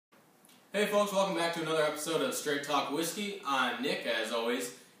Hey folks, welcome back to another episode of Straight Talk Whiskey. I'm Nick, as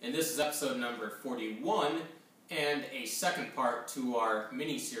always, and this is episode number 41, and a second part to our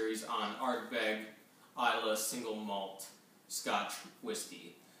mini-series on Ardbeg Uigeadail single malt Scotch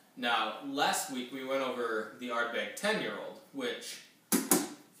whiskey. Now, last week we went over the Ardbeg 10-year-old, which,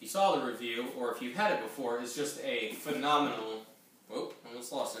 if you saw the review, or if you've had it before, is just a phenomenal,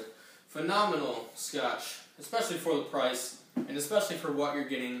 almost lost it, phenomenal Scotch, especially for the price, and especially for what you're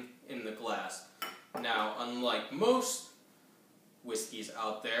getting in the glass. Now, unlike most whiskeys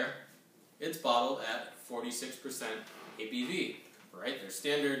out there, it's bottled at 46% ABV, right? Their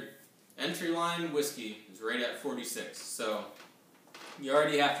standard entry line whiskey is right at 46, so you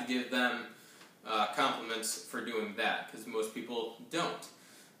already have to give them compliments for doing that, because most people don't.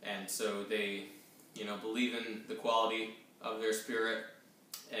 And so they, believe in the quality of their spirit,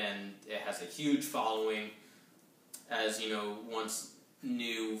 and it has a huge following. As once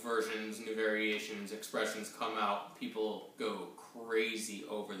new versions, new variations, expressions come out, people go crazy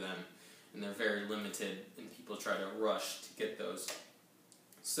over them, and they're very limited, and people try to rush to get those.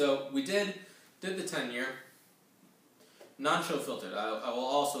 So we did the 10-year, non-chill filtered. I will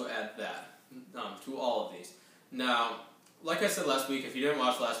also add that to all of these. Now, like I said last week, if you didn't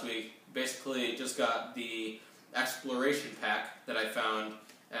watch last week, basically just got the exploration pack that I found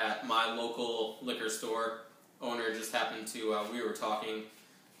at my local liquor store. Owner just happened to, we were talking,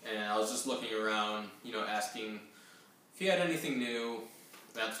 and I was just looking around, asking if he had anything new,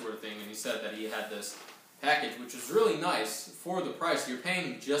 that sort of thing, and he said that he had this package, which is really nice for the price. You're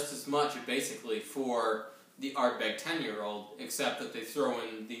paying just as much, basically, for the Ardbeg 10-year-old, except that they throw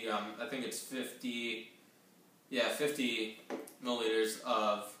in the, I think it's 50 milliliters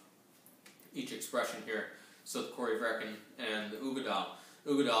of each expression here, so the Corey Vrecken and the Uigeadail.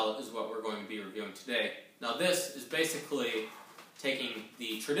 Uigeadail is what we're going to be reviewing today. Now this is basically taking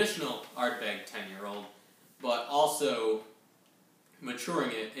the traditional Ardbeg 10-year-old, but also maturing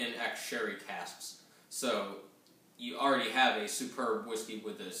it in ex-sherry casks. So you already have a superb whiskey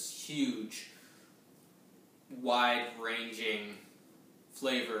with this huge, wide-ranging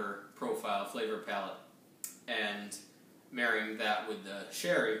flavor profile, flavor palette, and marrying that with the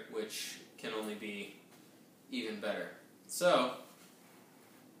sherry, which can only be even better. So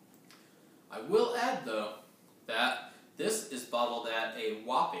I will add, though, that this is bottled at a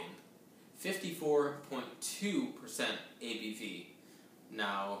whopping 54.2% ABV.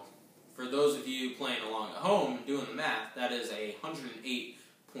 Now, for those of you playing along at home, doing the math, that is a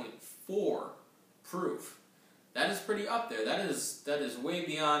 108.4 proof. That is pretty up there. That is way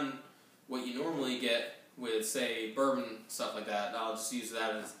beyond what you normally get with, say, bourbon, stuff like that. I'll just use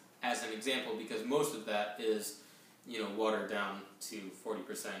that as an example, because most of that is, watered down to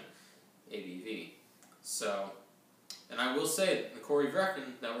 40% ABV. So, and I will say the Corey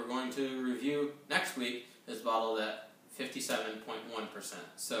Vrecken that we're going to review next week is bottled at 57.1%.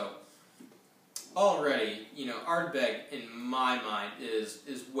 So, already, Ardbeg, in my mind, is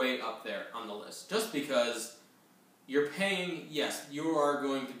way up there on the list. Just because you're paying, yes, you are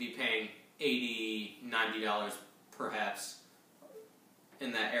going to be paying $80, $90 perhaps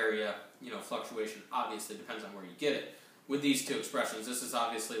in that area. Fluctuation obviously depends on where you get it. With these two expressions, this is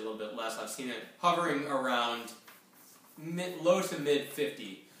obviously a little bit less. I've seen it hovering around low to mid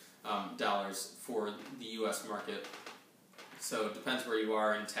 $50 for the U.S. market. So it depends where you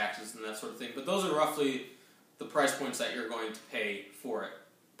are in taxes and that sort of thing. But those are roughly the price points that you're going to pay for it.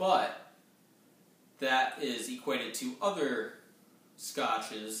 But that is equated to other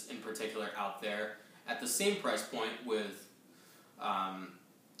scotches in particular out there at the same price point with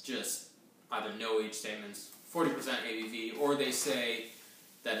just either no age statements, 40% ABV, or they say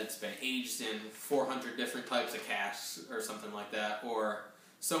that it's been aged in 400 different types of casks or something like that, or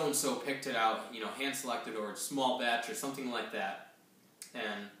so-and-so picked it out, hand-selected or small batch or something like that.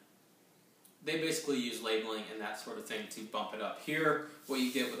 And they basically use labeling and that sort of thing to bump it up. Here, what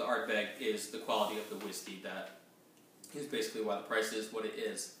you get with Ardbeg is the quality of the whiskey. That is basically why the price is what it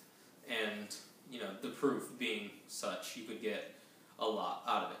is. And, the proof being such, you could get a lot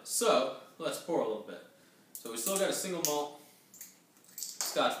out of it. So, let's pour a little bit. So we still got a single malt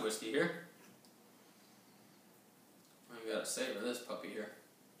Scotch whiskey here. I gotta savor this puppy here.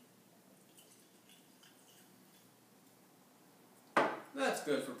 That's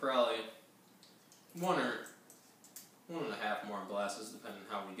good for probably one and a half more glasses, depending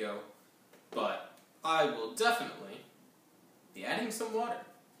on how we go. But I will definitely be adding some water.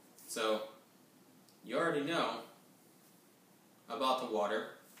 So you already know about the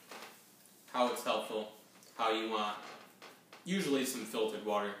water, how it's helpful, how you want usually some filtered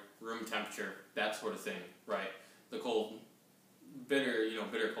water, room temperature, that sort of thing, right? The cold bitter,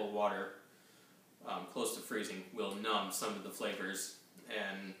 bitter cold water, close to freezing, will numb some of the flavors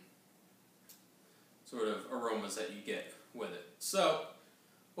and sort of aromas that you get with it. So,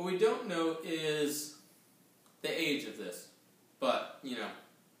 what we don't know is the age of this, but,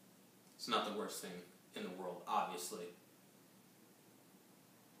 it's not the worst thing in the world, obviously.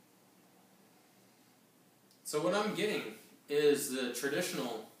 So what I'm getting is the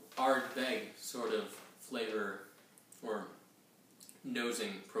traditional Ardbeg sort of flavor or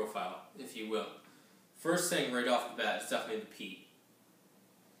nosing profile, if you will. First thing right off the bat is definitely the peat.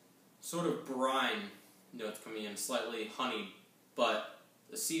 Sort of brine notes coming in, slightly honey, but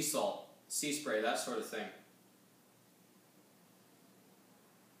the sea salt, sea spray, that sort of thing.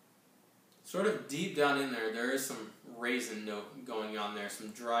 Sort of deep down in there, there is some raisin note going on there,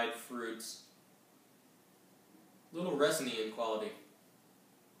 some dried fruits. A little resiny in quality.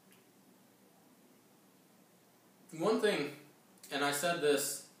 One thing, and I said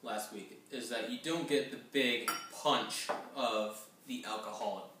this last week, is that you don't get the big punch of the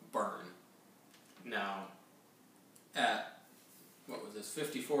alcoholic burn. Now, at, what was this,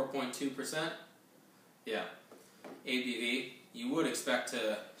 54.2%? Yeah, ABV, you would expect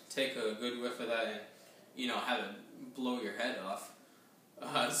to take a good whiff of that and, have it blow your head off,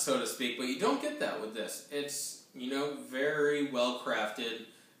 so to speak. But you don't get that with this. It's, very well crafted,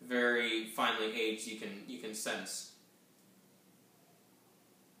 very finely aged. You can sense.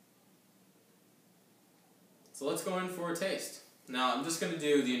 So let's go in for a taste. Now I'm just going to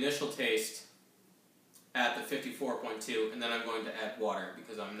do the initial taste at the 54.2, and then I'm going to add water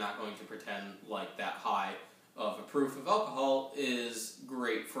because I'm not going to pretend like that high of a proof of alcohol is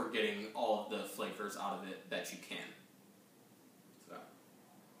great for getting all of the flavors out of it that you can. So.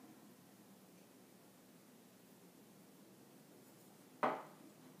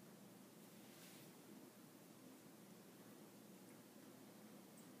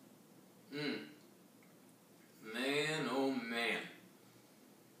 Man, oh man.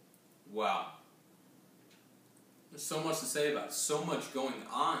 Wow. There's so much to say about it. So much going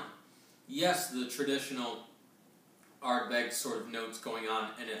on. Yes, the traditional Ardbeg sort of notes going on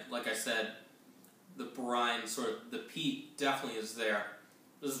in it. Like I said, the brine, sort of, the peat definitely is there.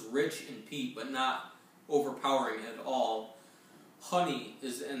 This is rich in peat, but not overpowering at all. Honey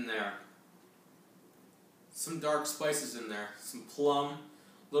is in there. Some dark spices in there. Some plum,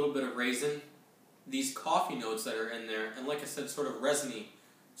 a little bit of raisin. These coffee notes that are in there, and like I said, sort of resiny,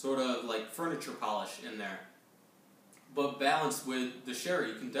 sort of like furniture polish in there. But balanced with the sherry,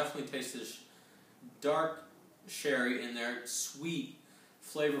 you can definitely taste this dark sherry in there, sweet,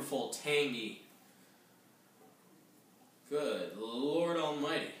 flavorful, tangy. Good Lord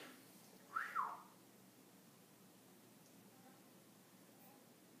Almighty.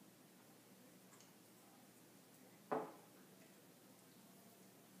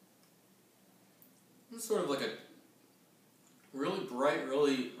 It's sort of like a really bright,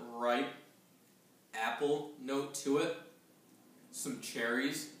 really ripe apple note to it. Some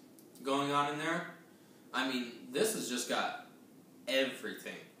cherries going on in there. I mean, this has just got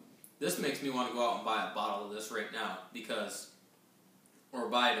everything. This makes me want to go out and buy a bottle of this right now or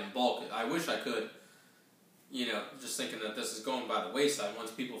buy it in bulk. I wish I could, just thinking that this is going by the wayside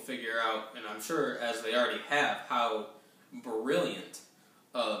once people figure out, and I'm sure as they already have, how brilliant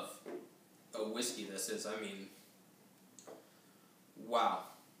of a whiskey this is. I mean, wow.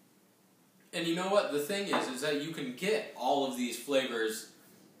 And you know what? The thing is that you can get all of these flavors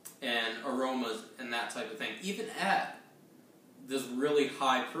and aromas and that type of thing, even at this really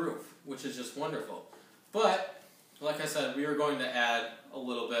high proof, which is just wonderful. But, like I said, we are going to add a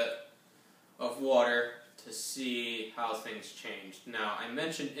little bit of water to see how things changed. Now, I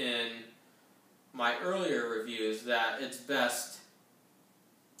mentioned in my earlier reviews that it's best,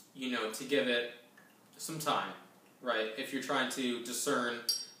 to give it some time, right? If you're trying to discern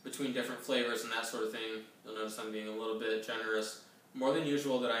between different flavors and that sort of thing, you'll notice I'm being a little bit generous, more than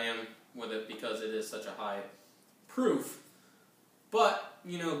usual that I am with it because it is such a high proof. But,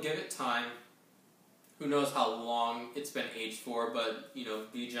 give it time. Who knows how long it's been aged for, but,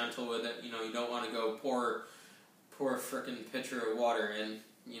 be gentle with it. You don't want to go pour a frickin' pitcher of water in,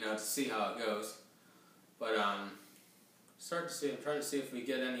 to see how it goes. But, I'm trying to see if we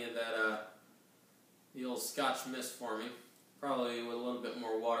get any of that, the old Scotch mist forming. Probably with a little bit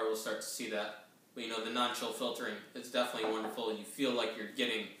more water we'll start to see that. But the non-chill filtering, it's definitely wonderful. You feel like you're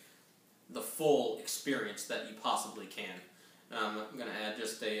getting the full experience that you possibly can. I'm going to add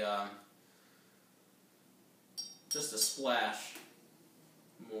just a splash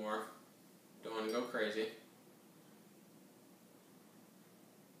more. Don't want to go crazy.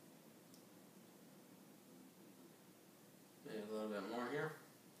 Maybe a little bit more here.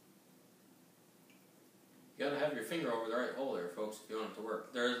 You gotta have your finger over the right hole there, folks, if you want it to work.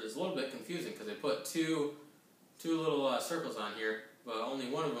 It's a little bit confusing because they put two little circles on here, but only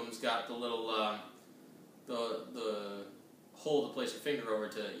one of them's got the little the hole to place your finger over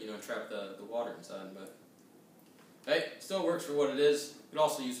to trap the water inside. But hey, still works for what it is. You could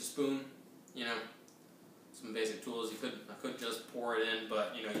also use a spoon, some basic tools. I could just pour it in,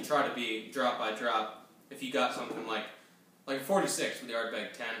 but you try to be drop by drop. If you got something like a 46 with the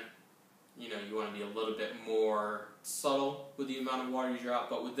Ardbeg 10. You want to be a little bit more subtle with the amount of water you drop,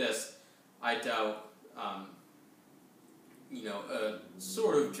 but with this, I doubt, a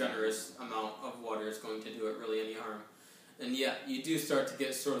sort of generous amount of water is going to do it really any harm. And yeah, you do start to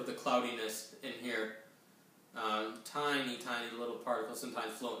get sort of the cloudiness in here. Tiny little particles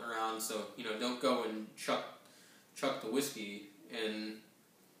sometimes floating around, so, don't go and chuck the whiskey in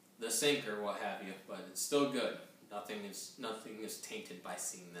the sink or what have you, but it's still good. Nothing is tainted by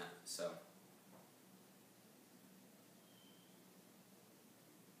seeing that, so.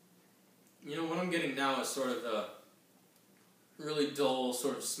 What I'm getting now is sort of a really dull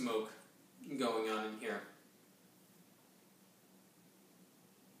sort of smoke going on in here.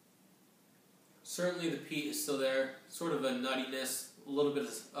 Certainly the peat is still there, sort of a nuttiness, a little bit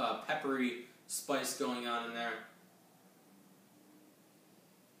of peppery spice going on in there.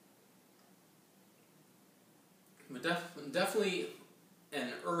 But definitely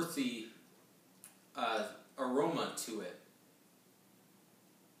an earthy aroma to it.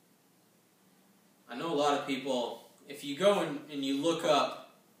 I know a lot of people, if you go and you look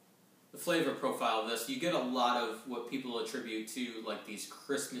up the flavor profile of this, you get a lot of what people attribute to like these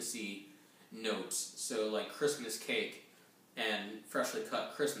Christmassy notes. So like Christmas cake and freshly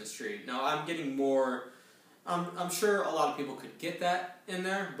cut Christmas tree. Now I'm getting more, I'm sure a lot of people could get that in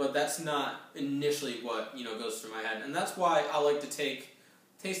there, but that's not initially what goes through my head. And that's why I like to take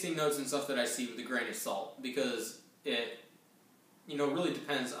tasting notes and stuff that I see with a grain of salt, because it really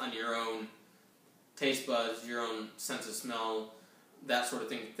depends on your own taste buds, your own sense of smell, that sort of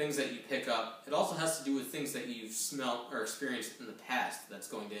thing, things that you pick up. It also has to do with things that you've smelled or experienced in the past that's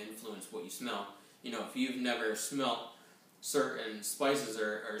going to influence what you smell. If you've never smelt certain spices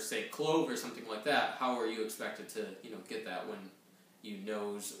or say clove or something like that, how are you expected to get that when you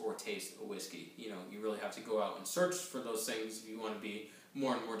nose or taste a whiskey? You really have to go out and search for those things if you want to be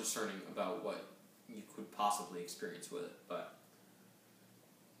more and more discerning about what you could possibly experience with it.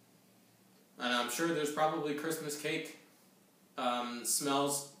 And I'm sure there's probably Christmas cake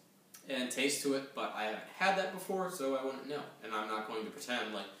smells and taste to it, but I haven't had that before, so I wouldn't know. And I'm not going to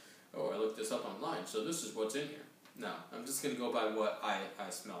pretend like, oh, I looked this up online, so this is what's in here. No, I'm just going to go by what I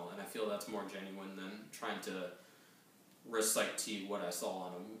smell, and I feel that's more genuine than trying to recite to you what I saw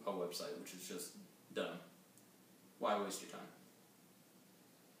on a website, which is just dumb. Why waste your time?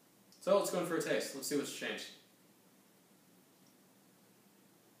 So let's go in for a taste. Let's see what's changed.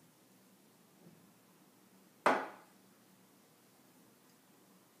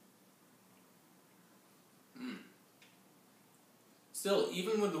 Still,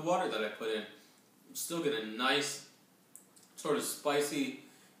 even with the water that I put in, I'm still get a nice sort of spicy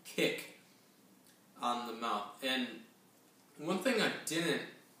kick on the mouth. And one thing I didn't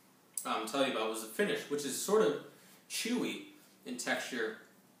tell you about was the finish, which is sort of chewy in texture,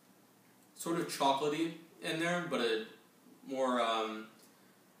 sort of chocolatey in there, but a more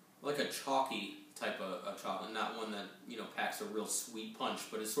like a chalky type of chocolate, not one that packs a real sweet punch,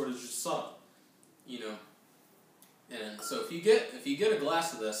 but it's sort of just subtle, And so if you get a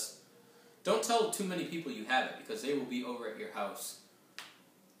glass of this, don't tell too many people you have it, because they will be over at your house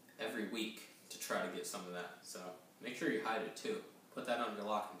every week to try to get some of that. So make sure you hide it too. Put that under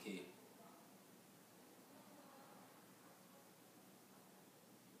lock and key.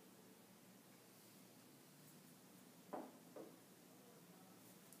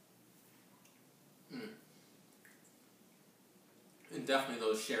 And definitely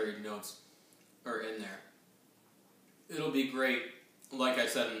those sherry notes are in there. It'll be great, like I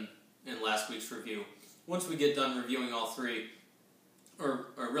said in last week's review. Once we get done reviewing all three, or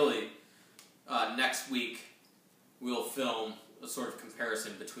really next week, we'll film a sort of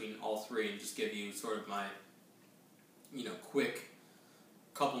comparison between all three and just give you sort of my, quick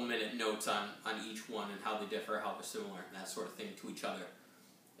couple-minute notes on each one and how they differ, how they're similar, and that sort of thing to each other.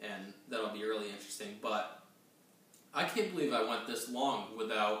 And that'll be really interesting. But I can't believe I went this long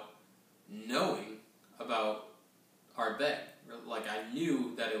without knowing about Ardbeg. Like, I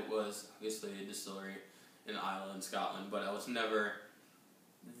knew that it was obviously a distillery in Ireland, Scotland, but I was never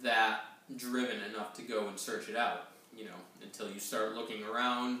that driven enough to go and search it out, until you start looking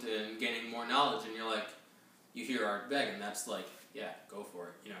around and gaining more knowledge, and you're like, you hear Ardbeg, and that's like, yeah, go for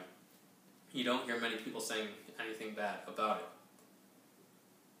it. You know, you don't hear many people saying anything bad about it.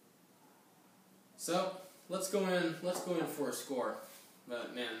 So let's go in for a score.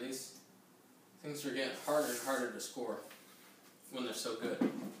 But man, these things are getting harder and harder to score when they're so good.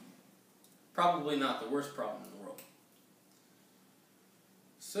 Probably not the worst problem in the world.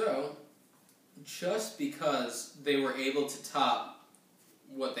 So, just because they were able to top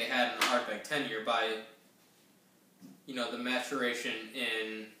what they had in the Ardbeg 10 year by, you know, the maturation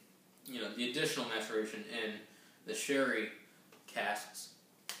in, you know, the additional maturation in the sherry casks,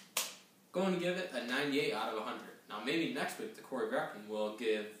 going to give it a 98 out of 100. Now, maybe next week the Corey Brecken will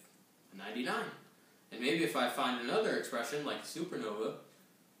give a 99. And maybe if I find another expression like supernova,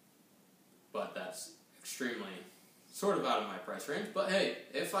 but that's extremely sort of out of my price range. But hey,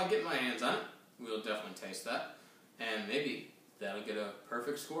 if I get my hands on it, we'll definitely taste that. And maybe that'll get a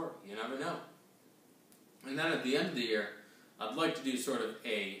perfect score. You never know. And then at the end of the year, I'd like to do sort of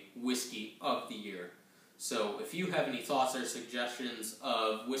a whiskey of the year. So if you have any thoughts or suggestions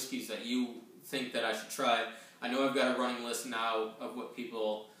of whiskeys that you think that I should try, I know I've got a running list now of what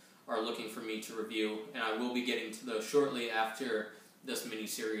people are looking for me to review, and I will be getting to those shortly after this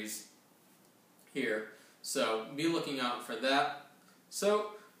mini-series here. So be looking out for that.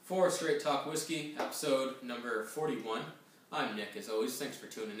 So for Straight Talk Whiskey, episode number 41, I'm Nick, as always. Thanks for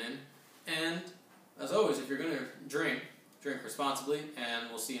tuning in. And as always, if you're going to drink responsibly, and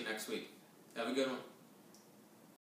we'll see you next week. Have a good one.